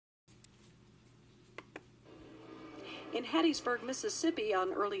In Hattiesburg, Mississippi,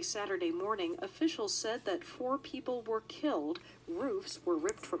 on early Saturday morning, officials said that 4 people were killed, roofs were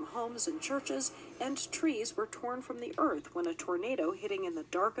ripped from homes and churches, and trees were torn from the earth when a tornado hitting in the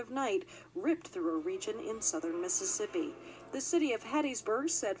dark of night ripped through a region in southern Mississippi. The city of Hattiesburg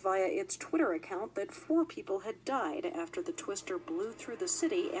said via its Twitter account that 4 people had died after the twister blew through the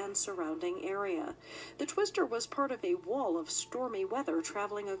city and surrounding area. The twister was part of a wall of stormy weather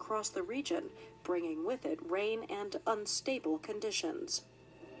traveling across the region, bringing with it rain and unstable conditions.